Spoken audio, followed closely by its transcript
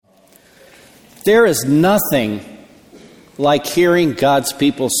There is nothing like hearing God's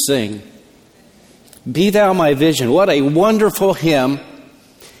people sing. Be Thou My Vision. What a wonderful hymn.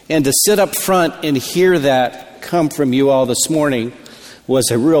 And to sit up front and hear that come from you all this morning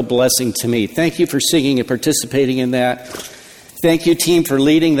was a real blessing to me. Thank you for singing and participating in that. Thank you, team, for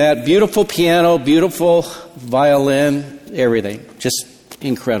leading that. Beautiful piano, beautiful violin, everything. Just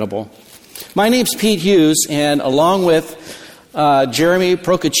incredible. My name's Pete Hughes, and along with Jeremy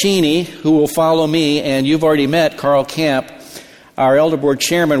Procaccini, who will follow me, and you've already met Carl Camp, our elder board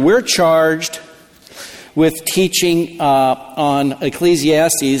chairman, we're charged with teaching on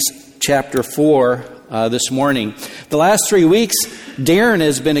Ecclesiastes chapter 4 this morning. The last 3 weeks, Darren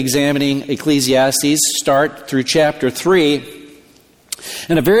has been examining Ecclesiastes, start through chapter 3.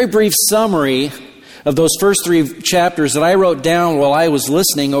 And a very brief summary of those first 3 chapters that I wrote down while I was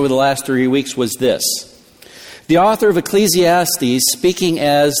listening over the last 3 weeks was this. The author of Ecclesiastes, speaking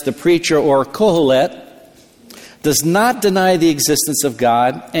as the preacher or Kohelet, does not deny the existence of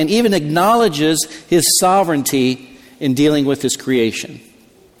God and even acknowledges His sovereignty in dealing with His creation.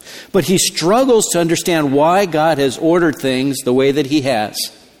 But he struggles to understand why God has ordered things the way that He has.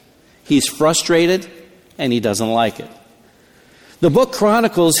 He's frustrated and he doesn't like it. The book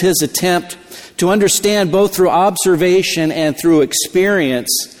chronicles his attempt to understand both through observation and through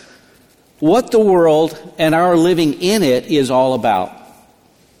experience what the world and our living in it is all about.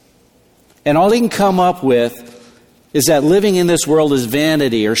 And all he can come up with is that living in this world is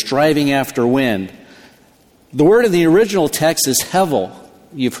vanity or striving after wind. The word in the original text is hevel.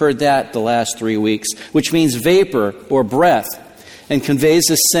 You've heard that the last 3 weeks, which means vapor or breath and conveys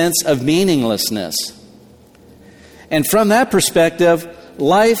a sense of meaninglessness. And from that perspective,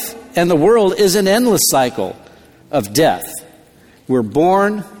 life and the world is an endless cycle of death. We're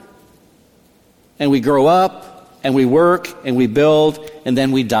born and we grow up and we work and we build and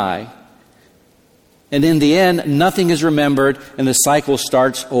then we die. And in the end, nothing is remembered and the cycle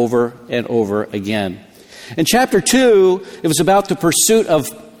starts over and over again. In chapter 2, it was about the pursuit of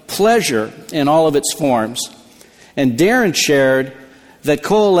pleasure in all of its forms. And Darren shared that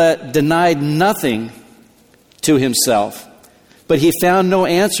Kohelet denied nothing to himself, but he found no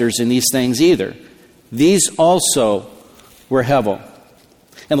answers in these things either. These also were hevel.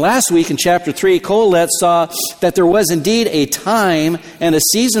 And last week in chapter 3, Kohelet saw that there was indeed a time and a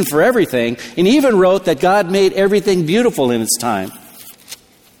season for everything, and even wrote that God made everything beautiful in its time.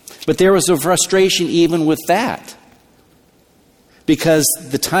 But there was a frustration even with that, because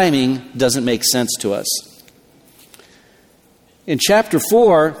the timing doesn't make sense to us. In chapter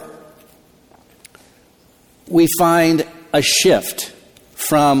 4, we find a shift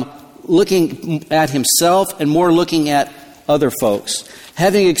from looking at himself and more looking at other folks.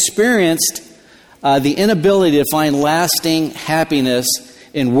 Having experienced the inability to find lasting happiness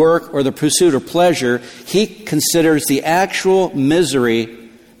in work or the pursuit of pleasure, he considers the actual misery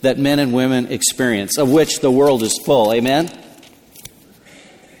that men and women experience, of which the world is full. Amen?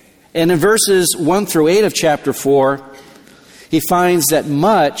 And in verses 1 through 8 of chapter 4, he finds that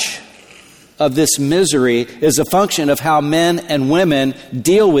much of this misery is a function of how men and women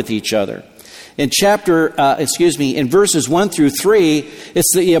deal with each other. In in verses 1 through 3,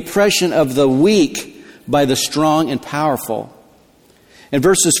 it's the oppression of the weak by the strong and powerful. In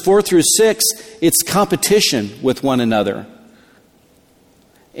verses 4 through 6, it's competition with one another.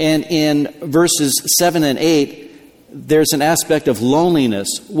 And in verses 7 and 8, there's an aspect of loneliness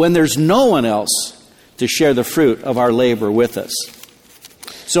when there's no one else to share the fruit of our labor with us.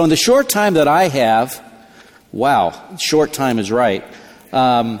 So in the short time that I have, short time is right,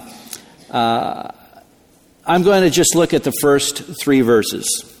 I'm going to just look at the first 3 verses.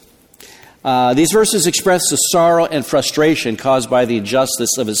 These verses express the sorrow and frustration caused by the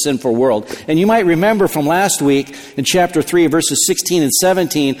injustice of a sinful world. And you might remember from last week in chapter 3, verses 16 and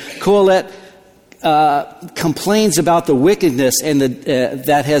 17, Kohelet complains about the wickedness and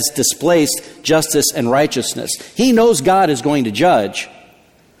that has displaced justice and righteousness. He knows God is going to judge,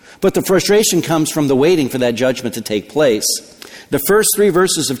 but the frustration comes from the waiting for that judgment to take place. The first 3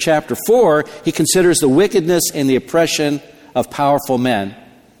 verses of chapter 4, he considers the wickedness and the oppression of powerful men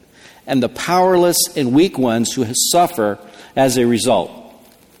and the powerless and weak ones who suffer as a result.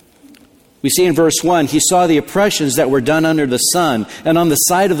 We see in verse 1, he saw the oppressions that were done under the sun, and on the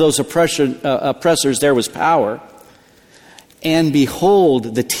side of those oppressors there was power. And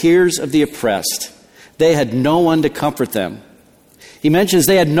behold, the tears of the oppressed. They had no one to comfort them. He mentions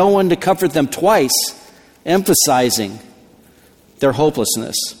they had no one to comfort them twice, emphasizing their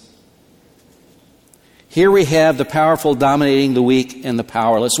hopelessness. Here we have the powerful dominating the weak and the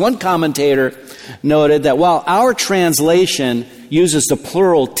powerless. One commentator noted that while our translation uses the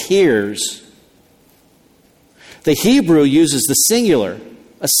plural tears, The Hebrew uses the singular,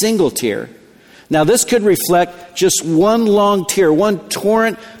 a single tear. Now, this could reflect just one long tear, one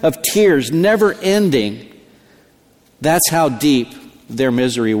torrent of tears, never ending. That's how deep their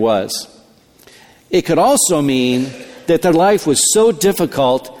misery was. It could also mean that their life was so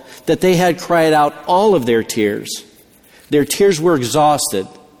difficult that they had cried out all of their tears. Their tears were exhausted,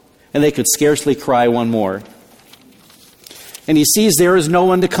 and they could scarcely cry one more. And he sees there is no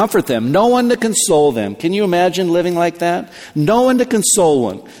one to comfort them, no one to console them. Can you imagine living like that? No one to console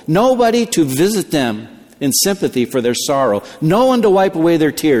one, nobody to visit them in sympathy for their sorrow, no one to wipe away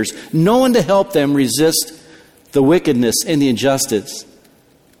their tears, no one to help them resist the wickedness and the injustice.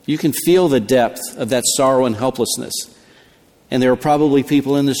 You can feel the depth of that sorrow and helplessness. And there are probably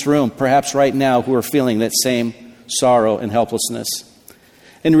people in this room, perhaps right now, who are feeling that same sorrow and helplessness.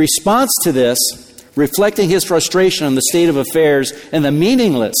 In response to this, reflecting his frustration on the state of affairs and the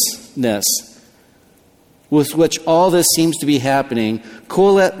meaninglessness with which all this seems to be happening,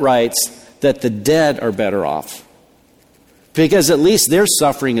 Colette writes that the dead are better off, because at least their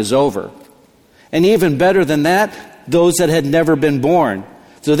suffering is over. And even better than that, those that had never been born.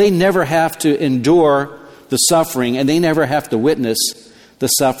 So they never have to endure the suffering, and they never have to witness the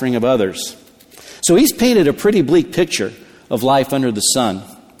suffering of others. So he's painted a pretty bleak picture of life under the sun.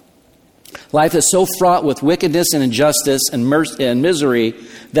 Life is so fraught with wickedness and injustice and misery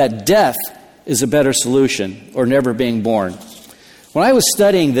that death is a better solution, or never being born. When I was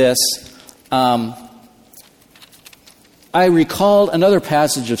studying this, I recalled another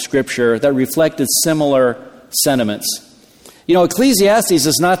passage of Scripture that reflected similar sentiments. You know, Ecclesiastes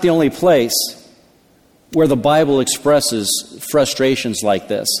is not the only place where the Bible expresses frustrations like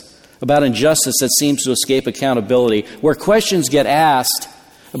this, about injustice that seems to escape accountability, where questions get asked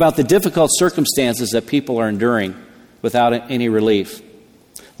about the difficult circumstances that people are enduring without any relief.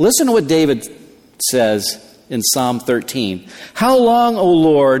 Listen to what David says in Psalm 13. How long, O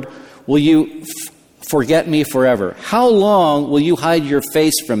Lord, will you forget me forever? How long will you hide your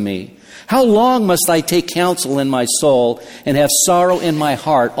face from me? How long must I take counsel in my soul and have sorrow in my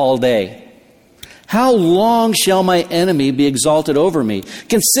heart all day? How long shall my enemy be exalted over me?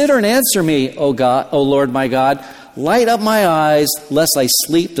 Consider and answer me, O God, O Lord my God. Light up my eyes, lest I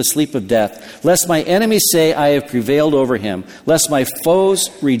sleep the sleep of death, lest my enemies say I have prevailed over him, lest my foes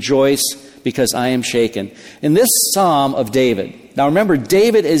rejoice because I am shaken. In this Psalm of David, now remember,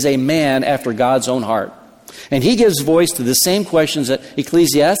 David is a man after God's own heart. And he gives voice to the same questions that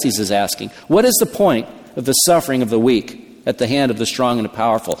Ecclesiastes is asking. What is the point of the suffering of the weak at the hand of the strong and the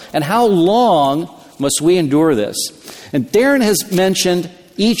powerful? And how long must we endure this? And Darren has mentioned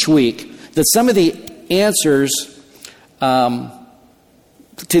each week that some of the answers to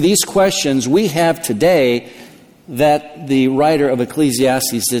these questions we have today that the writer of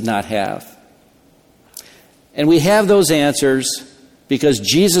Ecclesiastes did not have. And we have those answers because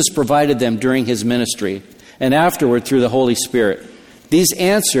Jesus provided them during his ministry and afterward through the Holy Spirit. These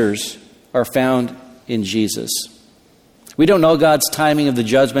answers are found in Jesus. We don't know God's timing of the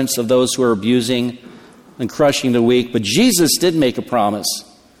judgments of those who are abusing and crushing the weak, but Jesus did make a promise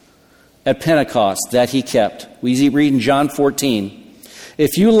at Pentecost that he kept. We read in John 14,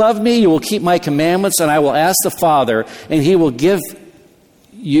 if you love me, you will keep my commandments, and I will ask the Father, and he will give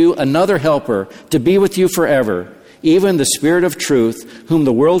you another helper to be with you forever, even the Spirit of truth, whom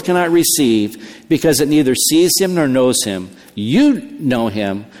the world cannot receive, because it neither sees him nor knows him. You know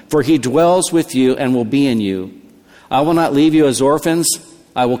him, for he dwells with you and will be in you. I will not leave you as orphans.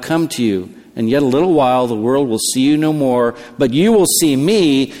 I will come to you. And yet a little while the world will see you no more, but you will see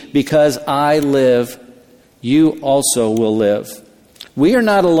me, because I live. You also will live. We are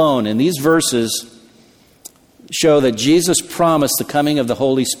not alone, and these verses show that Jesus promised the coming of the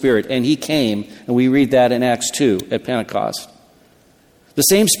Holy Spirit, and he came, and we read that in Acts 2 at Pentecost. The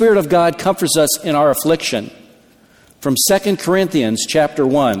same Spirit of God comforts us in our affliction. From 2 Corinthians chapter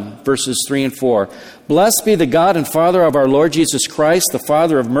 1, verses 3 and 4. Blessed be the God and Father of our Lord Jesus Christ, the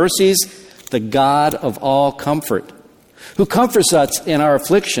Father of mercies, the God of all comfort, who comforts us in our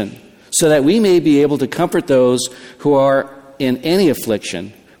affliction, so that we may be able to comfort those who are in any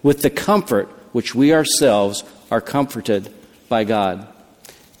affliction with the comfort which we ourselves are comforted by God.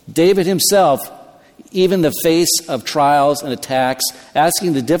 David himself, even in the face of trials and attacks,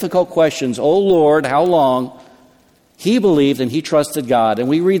 asking the difficult questions, O Lord, how long? He believed and he trusted God. And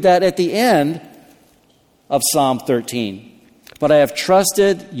we read that at the end of Psalm 13. But I have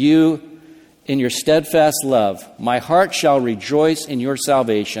trusted you in your steadfast love. My heart shall rejoice in your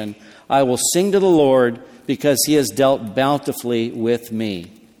salvation. I will sing to the Lord, because he has dealt bountifully with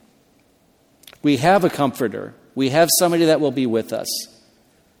me. We have a comforter. We have somebody that will be with us.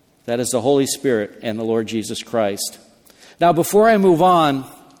 That is the Holy Spirit and the Lord Jesus Christ. Now, before I move on,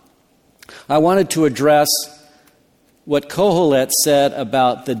 I wanted to address what Kohelet said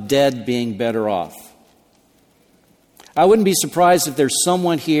about the dead being better off. I wouldn't be surprised if there's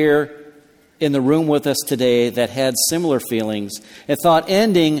someone here in the room with us today that had similar feelings and thought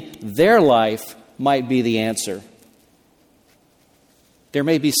ending their life might be the answer. There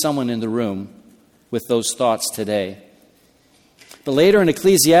may be someone in the room with those thoughts today. But later in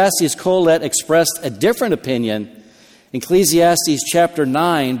Ecclesiastes, Kohelet expressed a different opinion. Ecclesiastes chapter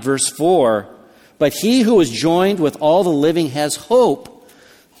 9, verse 4, "But he who is joined with all the living has hope,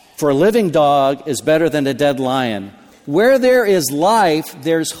 for a living dog is better than a dead lion. Where there is life,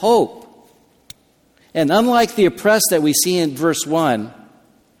 there's hope." And unlike the oppressed that we see in verse 1,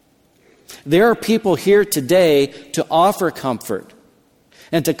 there are people here today to offer comfort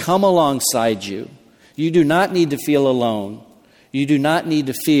and to come alongside you. You do not need to feel alone. You do not need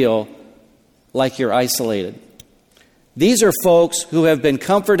to feel like you're isolated. These are folks who have been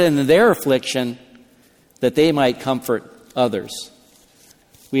comforted in their affliction that they might comfort others.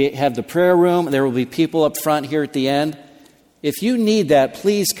 We have the prayer room. There will be people up front here at the end. If you need that,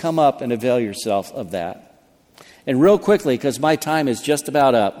 please come up and avail yourself of that. And real quickly, because my time is just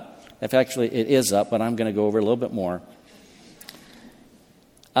about up. If actually it is up, but I'm going to go over a little bit more.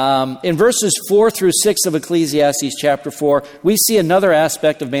 In verses 4 through 6 of Ecclesiastes chapter 4, we see another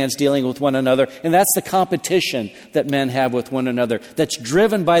aspect of man's dealing with one another, and that's the competition that men have with one another, that's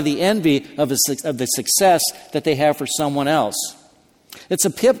driven by the envy of the success that they have for someone else. It's a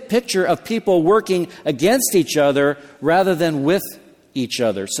picture of people working against each other rather than with each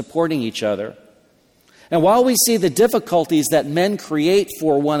other, supporting each other. And while we see the difficulties that men create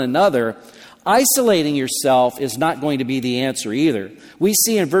for one another, isolating yourself is not going to be the answer either. We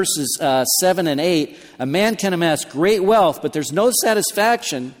see in verses 7 and 8, a man can amass great wealth, but there's no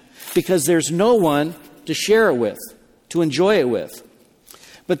satisfaction because there's no one to share it with, to enjoy it with.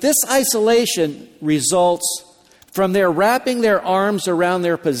 But this isolation results from their wrapping their arms around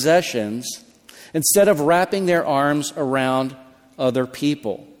their possessions instead of wrapping their arms around other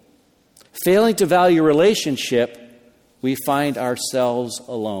people. Failing to value relationship, we find ourselves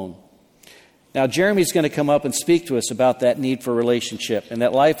alone. Now, Jeremy's going to come up and speak to us about that need for relationship and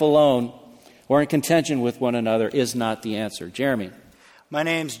that life alone or in contention with one another is not the answer. Jeremy. My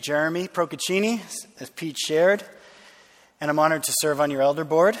name's Jeremy Procaccini, as Pete shared, and I'm honored to serve on your elder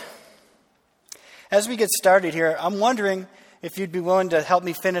board. As we get started here, I'm wondering if you'd be willing to help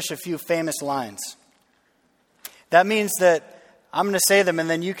me finish a few famous lines. That means that I'm going to say them and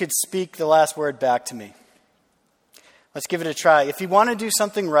then you could speak the last word back to me. Let's give it a try. If you want to do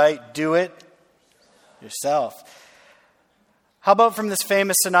something right, do it yourself. How about from this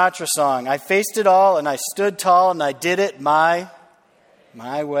famous Sinatra song? I faced it all and I stood tall and I did it my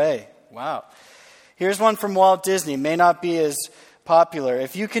way. Wow. Here's one from Walt Disney. May not be as popular.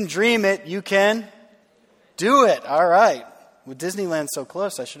 If you can dream it, you can do it. All right. With Disneyland so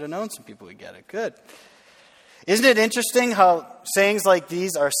close, I should have known some people would get it. Good. Isn't it interesting how sayings like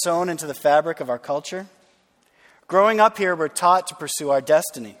these are sewn into the fabric of our culture? Growing up here, we're taught to pursue our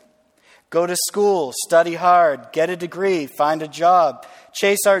destiny. Go to school, study hard, get a degree, find a job,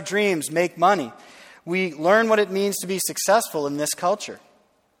 chase our dreams, make money. We learn what it means to be successful in this culture.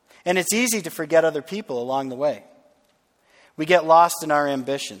 And it's easy to forget other people along the way. We get lost in our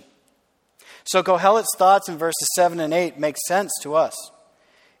ambition. So Kohelet's thoughts in verses 7 and 8 make sense to us.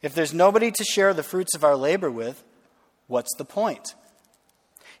 If there's nobody to share the fruits of our labor with, what's the point?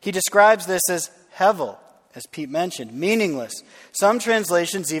 He describes this as hevel, as Pete mentioned, meaningless. Some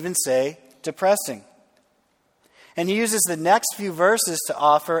translations even say depressing. And he uses the next few verses to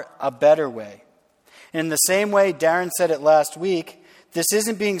offer a better way. And in the same way Darren said it last week, this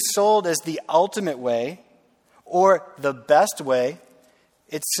isn't being sold as the ultimate way or the best way.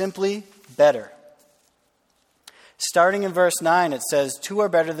 It's simply better. Starting in verse 9, it says, 2 are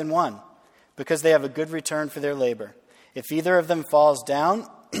better than 1, because they have a good return for their labor. If either of them falls down,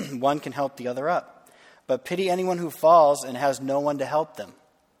 one can help the other up. But pity anyone who falls and has no one to help them.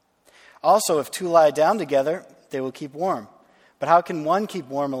 Also, if 2 lie down together, they will keep warm. But how can one keep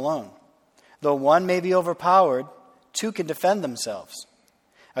warm alone? Though one may be overpowered, 2 can defend themselves.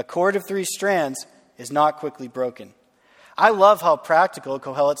 A cord of 3 strands is not quickly broken. I love how practical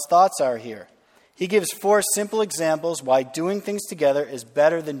Kohelet's thoughts are here. He gives 4 simple examples why doing things together is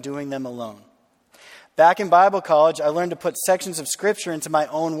better than doing them alone. Back in Bible college, I learned to put sections of Scripture into my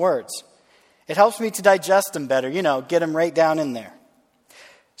own words. It helps me to digest them better, get them right down in there.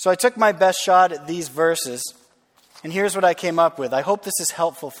 So I took my best shot at these verses, and here's what I came up with. I hope this is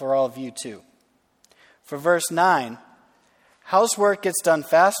helpful for all of you too. For verse 9, Housework gets done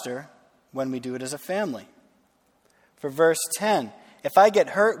faster when we do it as a family. For verse 10, if I get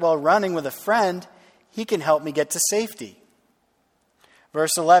hurt while running with a friend, he can help me get to safety.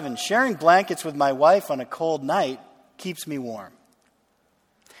 Verse 11, sharing blankets with my wife on a cold night keeps me warm.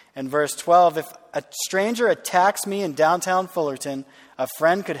 And verse 12, if a stranger attacks me in downtown Fullerton, a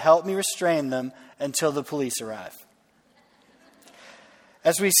friend could help me restrain them until the police arrive.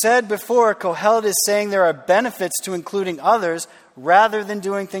 As we said before, Kohelet is saying there are benefits to including others rather than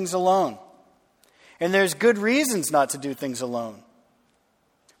doing things alone. And there's good reasons not to do things alone.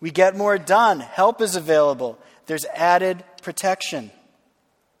 We get more done. Help is available. There's added protection.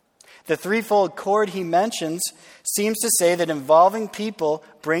 The threefold cord he mentions seems to say that involving people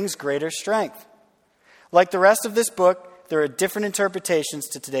brings greater strength. Like the rest of this book, there are different interpretations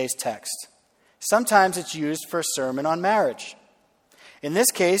to today's text. Sometimes it's used for a sermon on marriage. In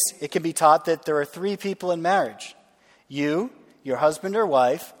this case, it can be taught that there are three people in marriage: you, your husband or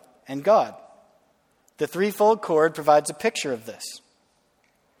wife, and God. The threefold cord provides a picture of this.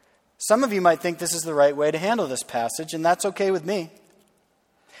 Some of you might think this is the right way to handle this passage, and that's okay with me.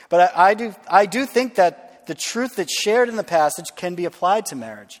 But I do think that the truth that's shared in the passage can be applied to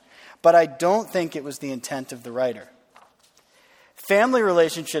marriage, but I don't think it was the intent of the writer. Family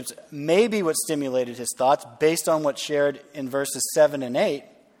relationships may be what stimulated his thoughts based on what's shared in verses 7 and 8.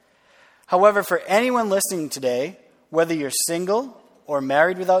 However, for anyone listening today, whether you're single or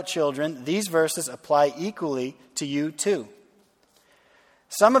married without children, these verses apply equally to you too.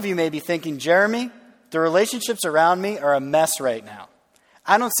 Some of you may be thinking, Jeremy, the relationships around me are a mess right now.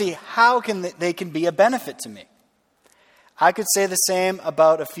 I don't see how they can be a benefit to me. I could say the same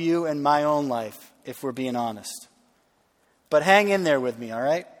about a few in my own life, if we're being honest. But hang in there with me, all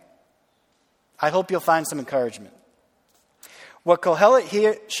right? I hope you'll find some encouragement. What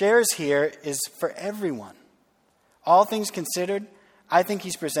Kohelet shares here is for everyone. All things considered, I think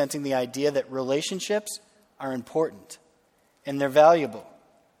he's presenting the idea that relationships are important and they're valuable.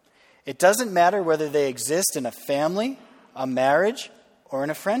 It doesn't matter whether they exist in a family, a marriage, or in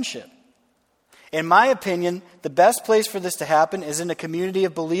a friendship. In my opinion, the best place for this to happen is in a community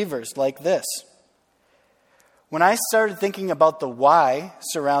of believers like this. When I started thinking about the why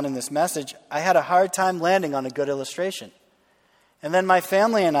surrounding this message, I had a hard time landing on a good illustration. And then my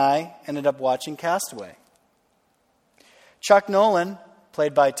family and I ended up watching Castaway. Chuck Nolan,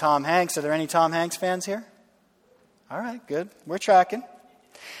 played by Tom Hanks. Are there any Tom Hanks fans here? All right, good. We're tracking.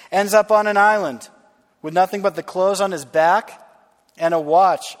 Ends up on an island with nothing but the clothes on his back and a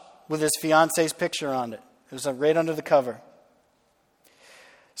watch with his fiance's picture on it. It was right under the cover.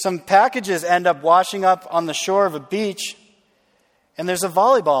 Some packages end up washing up on the shore of a beach, and there's a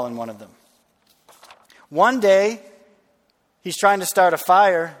volleyball in one of them. One day, he's trying to start a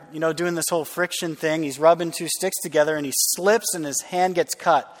fire, doing this whole friction thing. He's rubbing two sticks together, and he slips, and his hand gets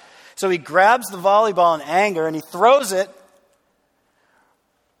cut. So he grabs the volleyball in anger, and he throws it.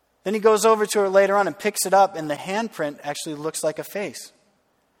 Then he goes over to her later on and picks it up, and the handprint actually looks like a face.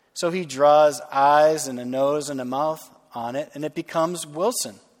 So he draws eyes and a nose and a mouth on it, and it becomes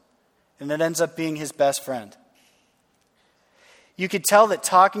Wilson. And it ends up being his best friend. You could tell that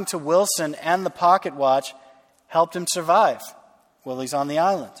talking to Wilson and the pocket watch helped him survive while he's on the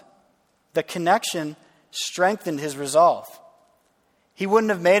island. The connection strengthened his resolve. He wouldn't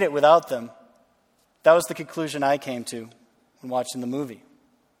have made it without them. That was the conclusion I came to when watching the movie.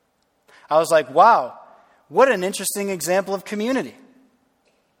 I was like, wow, what an interesting example of community.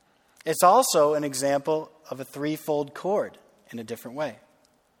 It's also an example of a threefold cord in a different way.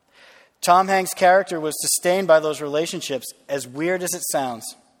 Tom Hanks' character was sustained by those relationships, as weird as it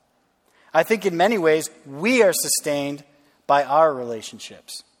sounds. I think in many ways we are sustained by our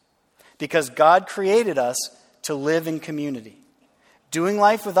relationships because God created us to live in community. Doing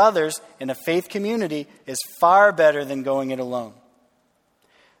life with others in a faith community is far better than going it alone.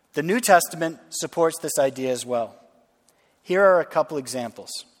 The New Testament supports this idea as well. Here are a couple examples.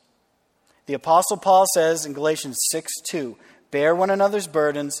 The Apostle Paul says in Galatians 6:2, bear one another's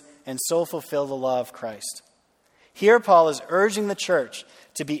burdens and so fulfill the law of Christ. Here Paul is urging the church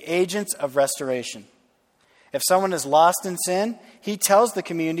to be agents of restoration. If someone is lost in sin, he tells the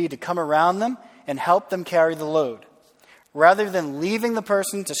community to come around them and help them carry the load. Rather than leaving the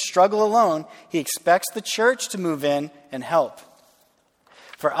person to struggle alone, he expects the church to move in and help.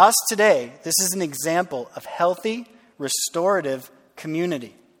 For us today, this is an example of healthy, restorative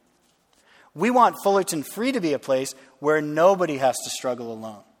community. We want Fullerton Free to be a place where nobody has to struggle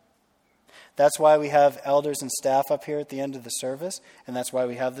alone. That's why we have elders and staff up here at the end of the service, and that's why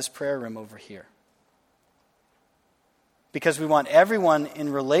we have this prayer room over here. Because we want everyone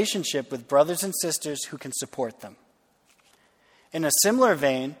in relationship with brothers and sisters who can support them. In a similar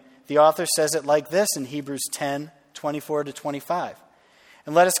vein, the author says it like this in Hebrews 10:24-25.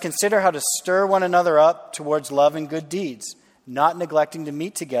 And let us consider how to stir one another up towards love and good deeds, not neglecting to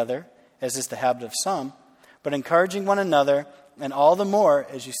meet together, as is the habit of some, but encouraging one another, and all the more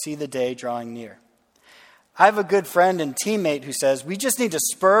as you see the day drawing near. I have a good friend and teammate who says we just need to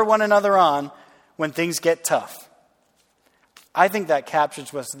spur one another on when things get tough. I think that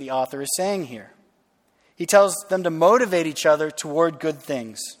captures what the author is saying here. He tells them to motivate each other toward good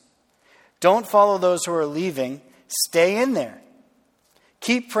things. Don't follow those who are leaving. Stay in there.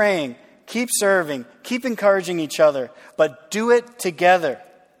 Keep praying, keep serving, keep encouraging each other, but do it together.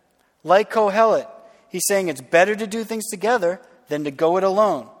 Like Kohelet, he's saying it's better to do things together than to go it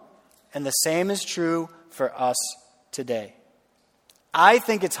alone. And the same is true for us today. I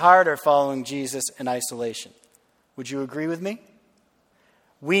think it's harder following Jesus in isolation. Would you agree with me?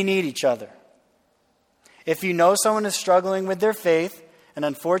 We need each other. If you know someone is struggling with their faith, and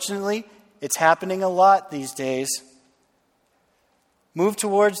unfortunately, it's happening a lot these days, move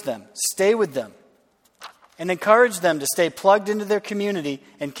towards them, stay with them, and encourage them to stay plugged into their community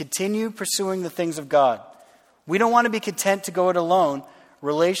and continue pursuing the things of God. We don't want to be content to go it alone.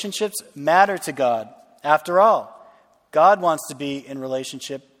 Relationships matter to God. After all, God wants to be in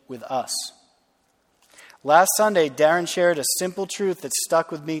relationship with us. Last Sunday, Darren shared a simple truth that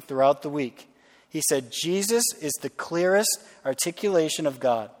stuck with me throughout the week. He said, Jesus is the clearest articulation of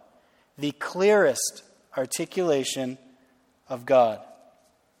God. The clearest articulation of God.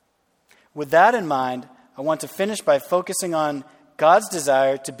 With that in mind, I want to finish by focusing on God's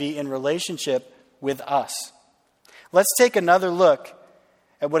desire to be in relationship with us. Let's take another look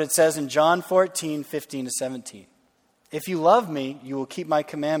at what it says in John 14:15-17. If you love me, you will keep my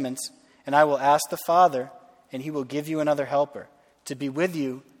commandments, and I will ask the Father, and he will give you another helper to be with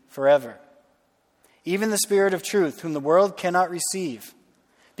you forever. Even the Spirit of truth, whom the world cannot receive,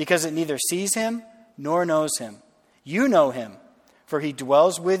 because it neither sees him nor knows him. You know him, for he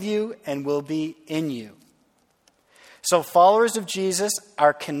dwells with you and will be in you. So followers of Jesus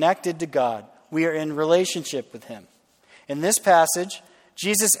are connected to God. We are in relationship with him. In this passage,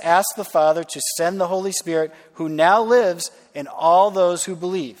 Jesus asked the Father to send the Holy Spirit, who now lives in all those who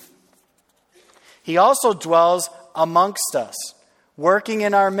believe. He also dwells amongst us, working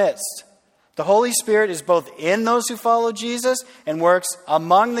in our midst. The Holy Spirit is both in those who follow Jesus and works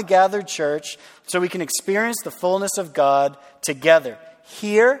among the gathered church so we can experience the fullness of God together,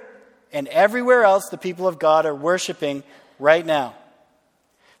 here and everywhere else the people of God are worshiping right now.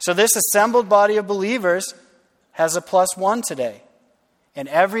 So this assembled body of believers has a +1 today. And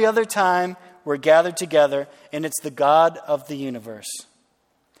every other time we're gathered together, and it's the God of the universe.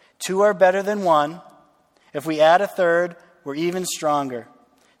 2 are better than 1. If we add a third, we're even stronger.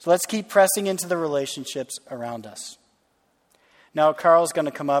 So let's keep pressing into the relationships around us. Now Carl's going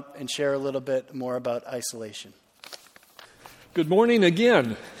to come up and share a little bit more about isolation. Good morning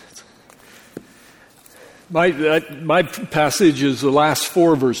again. My passage is the last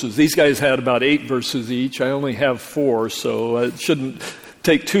 4 verses. These guys had about 8 verses each. I only have 4, so it shouldn't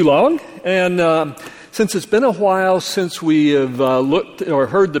take too long. And since it's been a while since we have looked or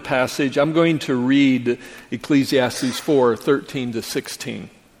heard the passage, I'm going to read Ecclesiastes 4:13-16.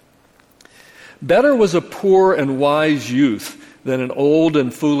 Better was a poor and wise youth than an old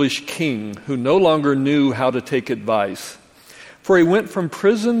and foolish king who no longer knew how to take advice. For he went from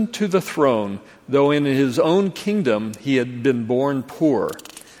prison to the throne, though in his own kingdom he had been born poor.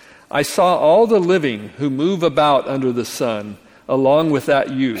 I saw all the living who move about under the sun, along with that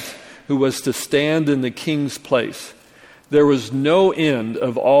youth who was to stand in the king's place. There was no end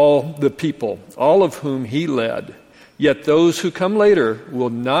of all the people, all of whom he led. Yet those who come later will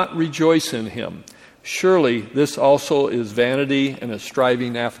not rejoice in him. Surely this also is vanity and a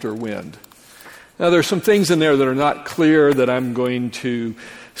striving after wind. Now there's some things in there that are not clear that I'm going to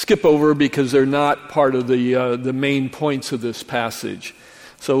skip over because they're not part of the main points of this passage.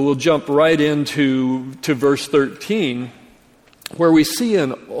 So we'll jump right into verse 13, where we see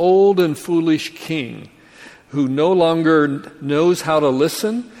an old and foolish king who no longer knows how to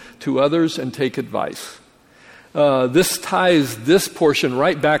listen to others and take advice. This ties this portion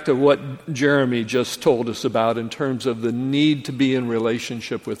right back to what Jeremy just told us about in terms of the need to be in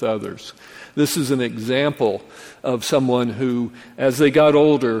relationship with others. This is an example of someone who, as they got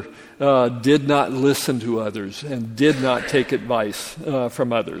older, did not listen to others and did not take advice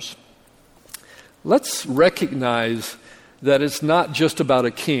from others. Let's recognize that it's not just about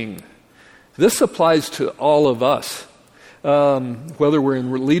a king. This applies to all of us, whether we're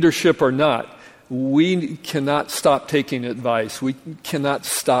in leadership or not. We cannot stop taking advice. We cannot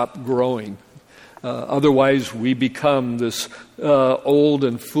stop growing. Otherwise, we become this old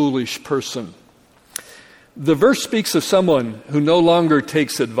and foolish person. The verse speaks of someone who no longer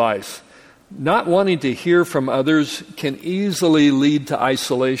takes advice. Not wanting to hear from others can easily lead to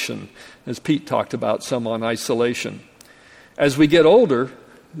isolation, as Pete talked about some on isolation. As we get older,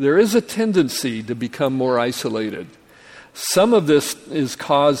 there is a tendency to become more isolated. Some of this is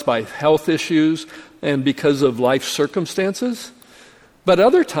caused by health issues and because of life circumstances, but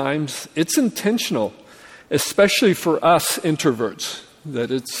other times it's intentional, especially for us introverts,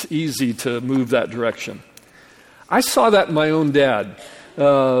 that it's easy to move that direction. I saw that in my own dad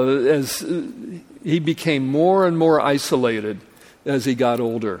as he became more and more isolated as he got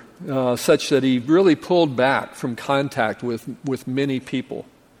older, such that he really pulled back from contact with many people.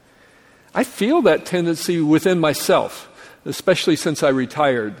 I feel that tendency within myself, especially since I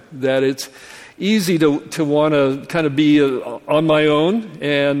retired, that it's easy to want to kind of be on my own,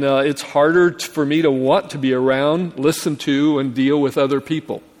 and it's harder for me to want to be around, listen to, and deal with other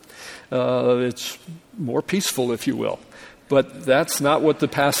people. It's more peaceful, if you will. But that's not what the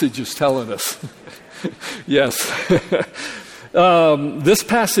passage is telling us. Yes. This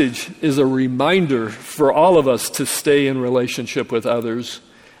passage is a reminder for all of us to stay in relationship with others,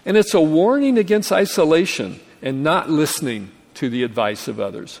 and it's a warning against isolation and not listening to the advice of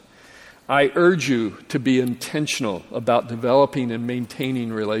others. I urge you to be intentional about developing and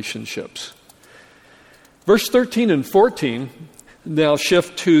maintaining relationships. Verse 13 and 14 now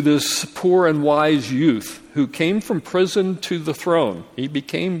shift to this poor and wise youth who came from prison to the throne. He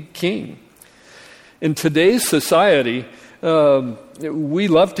became king. In today's society, we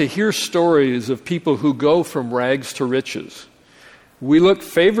love to hear stories of people who go from rags to riches. We look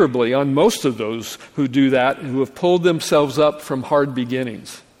favorably on most of those who do that, who have pulled themselves up from hard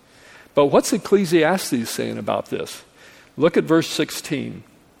beginnings. But what's Ecclesiastes saying about this? Look at verse 16.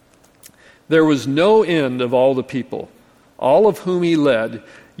 There was no end of all the people, all of whom he led,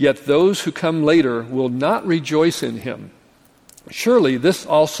 yet those who come later will not rejoice in him. Surely this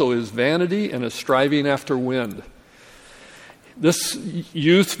also is vanity and a striving after wind. This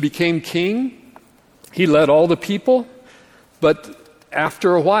youth became king. He led all the people, but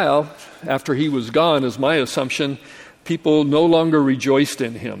after a while, after he was gone, is my assumption, people no longer rejoiced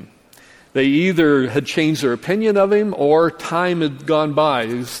in him. They either had changed their opinion of him or time had gone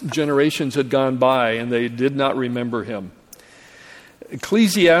by, generations had gone by, and they did not remember him.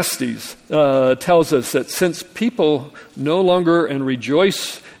 Ecclesiastes tells us that since people no longer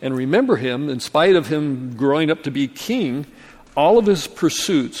rejoice and remember him, in spite of him growing up to be king, all of his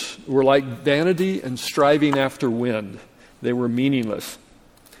pursuits were like vanity and striving after wind. They were meaningless.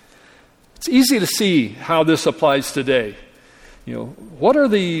 It's easy to see how this applies today. What are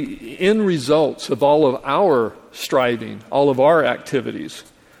the end results of all of our striving, all of our activities?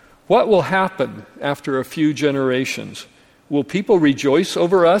 What will happen after a few generations? Will people rejoice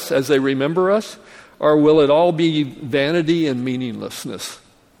over us as they remember us, or will it all be vanity and meaninglessness?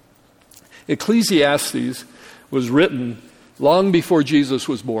 Ecclesiastes was written long before Jesus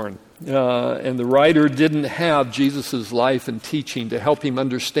was born, and the writer didn't have Jesus' life and teaching to help him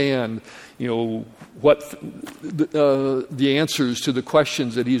understand, what the answers to the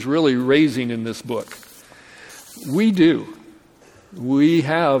questions that he's really raising in this book. We do. We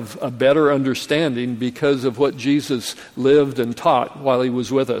have a better understanding because of what Jesus lived and taught while he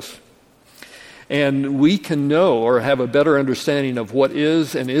was with us. And we can know or have a better understanding of what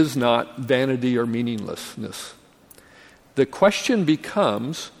is and is not vanity or meaninglessness. The question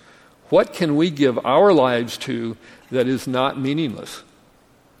becomes, what can we give our lives to that is not meaningless?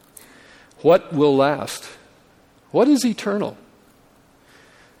 What will last? What is eternal?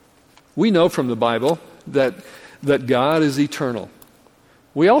 We know from the Bible that God is eternal.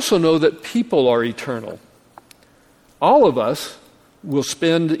 We also know that people are eternal. All of us will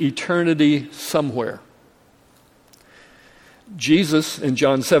spend eternity somewhere. Jesus in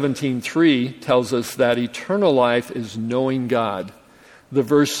John 17:3 tells us that eternal life is knowing God. The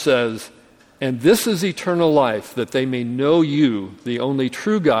verse says, "And this is eternal life, that they may know you, the only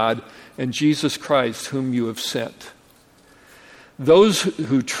true God, and Jesus Christ, whom you have sent." Those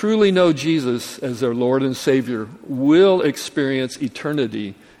who truly know Jesus as their Lord and Savior will experience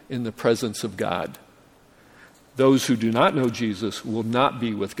eternity in the presence of God. Those who do not know Jesus will not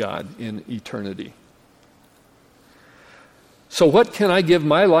be with God in eternity. So what can I give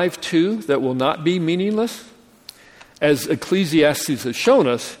my life to that will not be meaningless? As Ecclesiastes has shown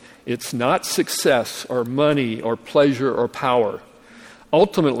us, it's not success or money or pleasure or power.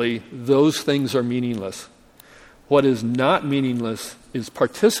 Ultimately, those things are meaningless. What is not meaningless is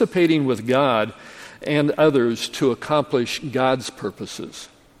participating with God and others to accomplish God's purposes.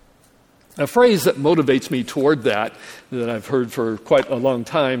 A phrase that motivates me toward that I've heard for quite a long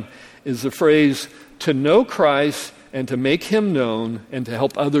time, is the phrase, to know Christ and to make him known and to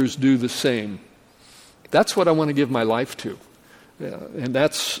help others do the same. That's what I want to give my life to. Yeah, and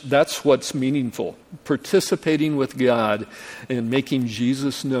that's what's meaningful. Participating with God and making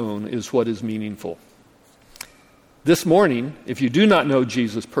Jesus known is what is meaningful. This morning, if you do not know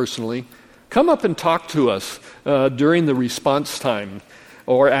Jesus personally, come up and talk to us during the response time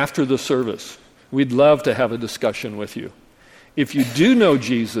or after the service. We'd love to have a discussion with you. If you do know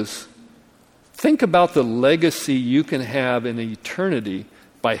Jesus, think about the legacy you can have in eternity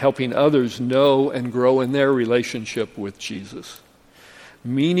by helping others know and grow in their relationship with Jesus.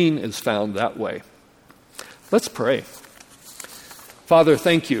 Meaning is found that way. Let's pray. Father,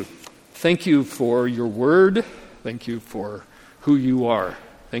 thank you. Thank you for your word. Thank you for who you are.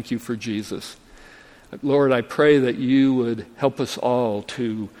 Thank you for Jesus. Lord, I pray that you would help us all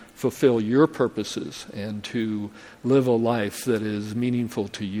to fulfill your purposes and to live a life that is meaningful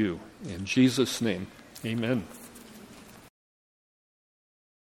to you. In Jesus' name, amen.